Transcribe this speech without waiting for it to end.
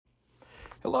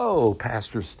Hello,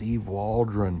 Pastor Steve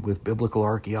Waldron with Biblical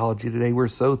Archaeology today. We're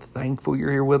so thankful you're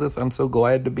here with us. I'm so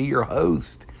glad to be your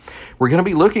host. We're going to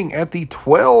be looking at the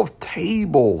 12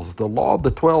 tables. The law of the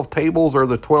 12 tables are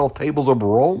the 12 tables of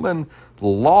Roman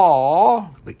law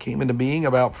that came into being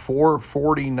about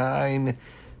 449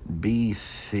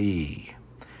 BC.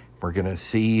 We're going to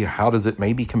see how does it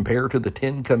maybe compare to the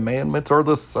Ten Commandments or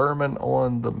the Sermon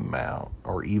on the Mount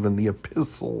or even the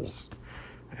epistles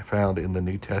found in the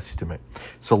New Testament.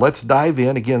 So let's dive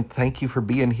in. Again, thank you for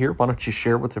being here. Why don't you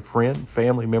share with a friend,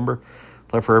 family member?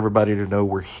 Let for everybody to know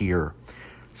we're here.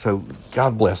 So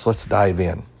God bless. Let's dive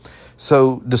in.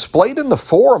 So displayed in the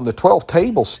Forum, the 12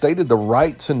 tables stated the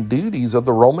rights and duties of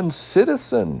the Roman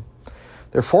citizen.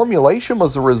 Their formulation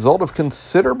was the result of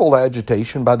considerable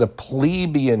agitation by the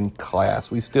plebeian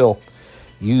class. We still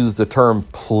use the term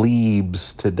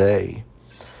plebes today,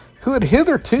 who had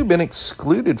hitherto been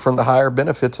excluded from the higher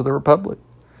benefits of the Republic.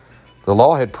 The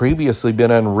law had previously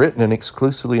been unwritten and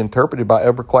exclusively interpreted by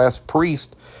upper-class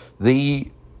priests,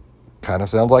 kind of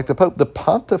sounds like the Pope, the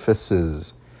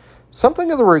pontifices.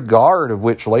 Something of the regard of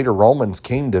which later Romans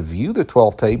came to view the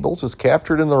 12 tables is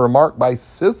captured in the remark by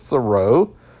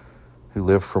Cicero, who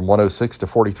lived from 106 to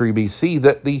 43 BC,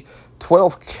 that the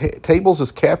 12 tables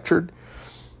is captured,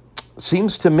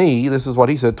 seems to me, this is what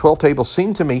he said, 12 tables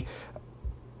seem to me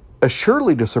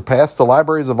assuredly to surpass the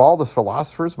libraries of all the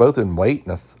philosophers, both in weight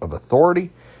of authority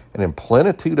and in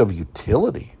plenitude of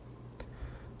utility.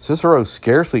 Cicero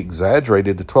scarcely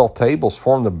exaggerated. The 12 tables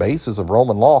formed the basis of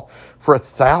Roman law for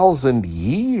 1,000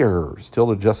 years, till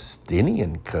the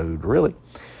Justinian Code, really.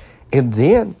 And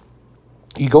then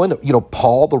you go into,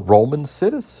 Paul the Roman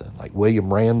Citizen, like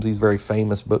William Ramsey's very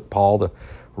famous book, Paul the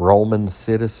Roman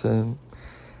Citizen.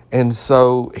 And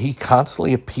so he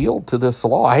constantly appealed to this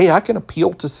law. Hey, I can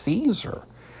appeal to Caesar.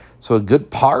 So a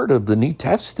good part of the New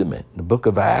Testament, the book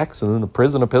of Acts and then the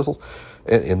prison epistles,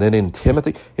 and then in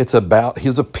Timothy, it's about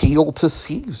his appeal to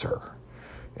Caesar.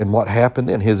 And what happened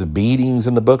then, his beatings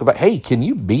in the book of Acts. Hey, can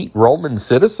you beat Roman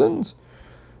citizens?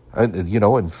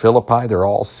 In Philippi, they're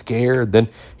all scared. Then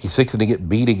he's fixing to get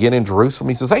beat again in Jerusalem.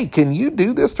 He says, hey, can you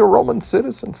do this to a Roman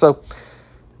citizen? So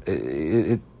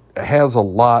it has a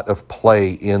lot of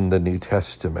play in the New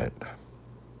Testament.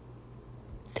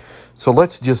 So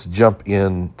let's just jump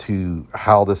into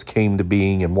how this came to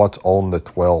being and what's on the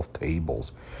 12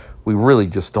 tables. We really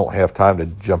just don't have time to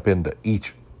jump into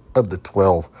each of the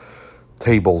 12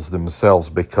 tables themselves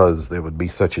because they would be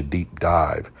such a deep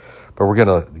dive. But we're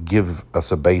going to give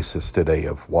us a basis today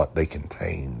of what they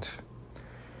contained.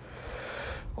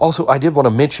 Also, I did want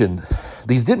to mention,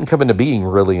 these didn't come into being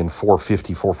really in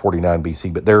 450, 449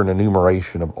 BC, but they're an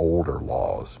enumeration of older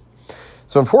laws.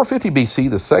 So in 450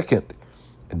 BC, the second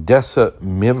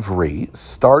Decemviri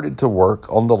started to work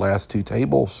on the last two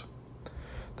tables.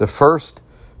 The first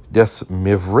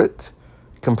Decemvirate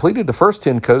completed the first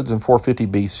 10 codes in 450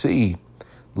 BC.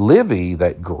 Livy,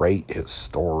 that great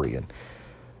historian,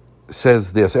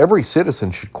 says this: every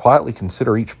citizen should quietly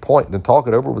consider each point and then talk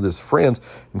it over with his friends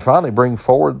and finally bring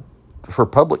forward for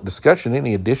public discussion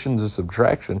any additions or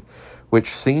subtraction which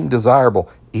seem desirable.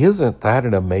 Isn't that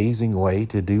an amazing way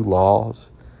to do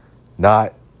laws?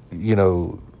 Not,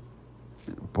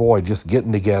 just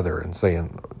getting together and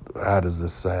saying, how does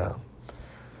this sound?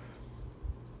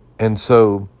 And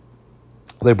so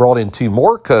they brought in 2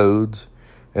 more codes,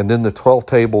 and then the 12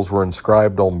 tables were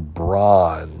inscribed on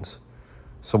bronze.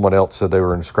 Someone else said they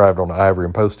were inscribed on ivory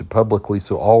and posted publicly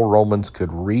so all Romans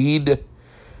could read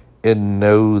and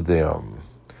know them.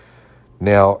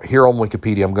 Now, here on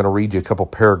Wikipedia, I'm going to read you a couple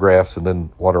paragraphs and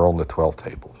then what are on the 12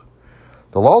 tables.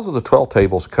 The laws of the 12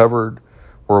 tables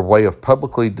were a way of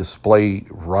publicly display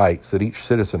rights that each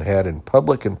citizen had in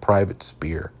public and private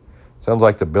sphere. Sounds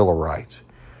like the Bill of Rights.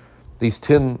 These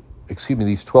 12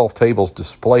 tables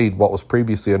displayed what was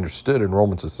previously understood in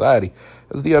Roman society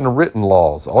as the unwritten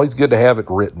laws. Always good to have it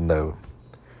written, though.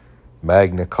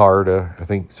 Magna Carta, I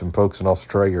think some folks in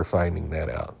Australia are finding that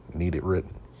out. Need it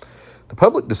written. The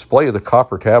public display of the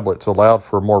copper tablets allowed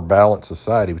for a more balanced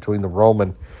society between the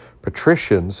Roman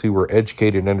patricians, who were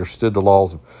educated and understood the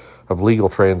laws of legal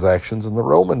transactions, and the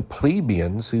Roman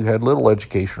plebeians, who had little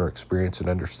education or experience in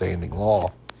understanding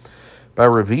law. By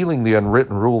revealing the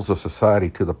unwritten rules of society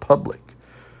to the public,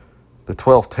 the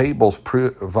 12 tables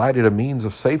provided a means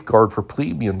of safeguard for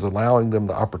plebeians, allowing them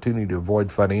the opportunity to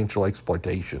avoid financial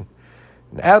exploitation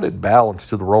and added balance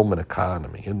to the Roman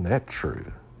economy. Isn't that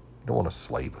true? You don't want a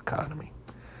slave economy.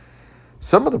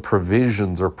 Some of the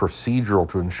provisions are procedural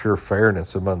to ensure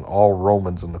fairness among all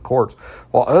Romans in the courts,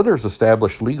 while others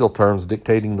established legal terms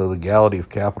dictating the legality of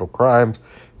capital crimes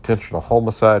intentional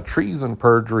homicide, treason,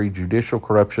 perjury, judicial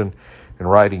corruption, and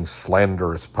writing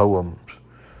slanderous poems.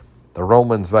 The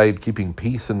Romans valued keeping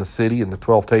peace in the city, and the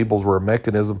 12 tables were a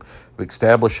mechanism of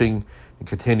establishing and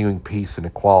continuing peace and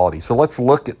equality. So let's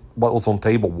look at what was on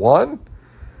table 1,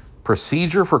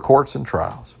 procedure for courts and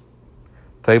trials.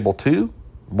 Table 2,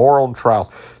 moral and trials.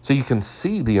 So you can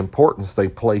see the importance they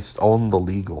placed on the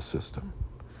legal system.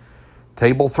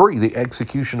 Table 3, the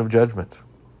execution of judgment.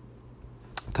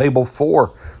 Table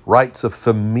 4, rights of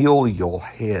familial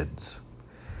heads.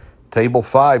 Table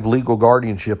 5, legal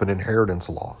guardianship and inheritance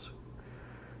laws.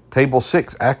 Table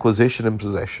 6, acquisition and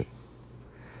possession.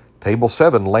 Table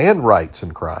 7, land rights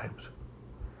and crimes.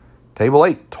 Table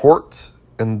 8, torts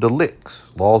and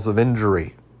delicts, laws of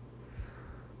injury.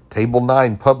 Table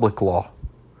 9, public law.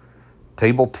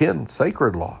 Table 10,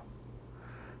 sacred law.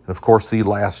 And of course, the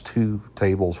last 2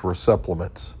 tables were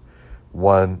supplements,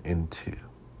 1 and 2.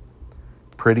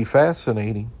 Pretty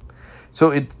fascinating. So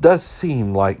it does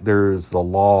seem like there's the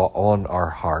law on our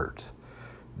heart,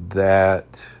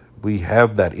 that we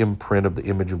have that imprint of the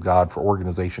image of God for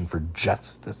organization, for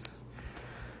justice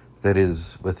that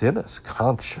is within us,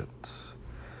 conscience.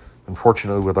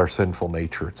 Unfortunately, with our sinful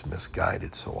nature, it's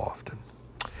misguided so often.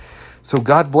 So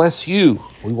God bless you.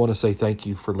 We want to say thank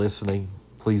you for listening.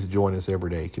 Please join us every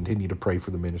day. Continue to pray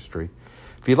for the ministry.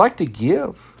 If you'd like to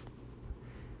give,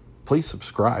 please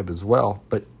subscribe as well.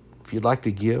 But if you'd like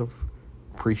to give,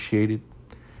 appreciate it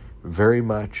very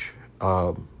much.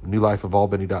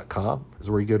 NewLifeOfAlbany.com is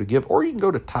where you go to give, or you can go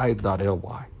to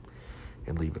tithe.ly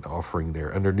and leave an offering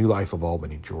there under New Life of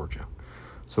Albany, Georgia.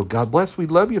 So God bless. We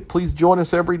love you. Please join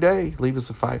us every day. Leave us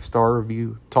a 5-star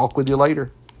review. Talk with you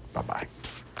later. Bye-bye.